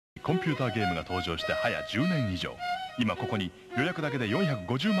コンピューターゲームが登場して早10年以上。今ここに予約だけで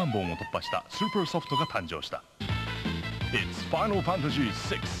450万本を突破したスーパーソフトが誕生した。 It's Final Fantasy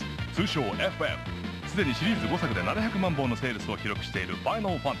 6、通称 FF。 すでにシリーズ5作で700万本のセールスを記録しているファイ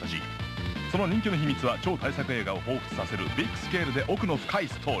ナルファンタジー。その人気の秘密は超大作映画を彷彿させるビッグスケールで奥の深い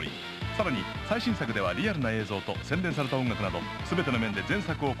ストーリー。さらに最新作ではリアルな映像と洗練された音楽など全ての面で前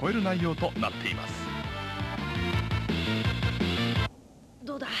作を超える内容となっています。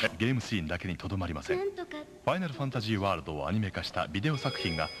どうだ。ゲームシーンだけにとどまりません。ファイナルファンタジーワールドをアニメ化したビデオ作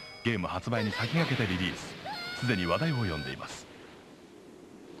品がゲーム発売に先駆けてリリース。すでに話題を呼んでいます。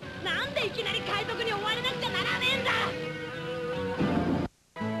なんでいきなり海賊に追われなくちゃならねえん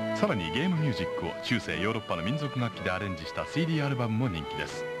だ。さらにゲームミュージックを中世ヨーロッパの民族楽器でアレンジした CD アルバムも人気で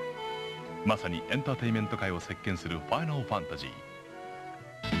す。まさにエンターテインメント界を席巻するファイナルファンタジー。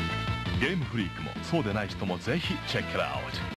ゲームフリークもそうでない人もぜひチェックアウト。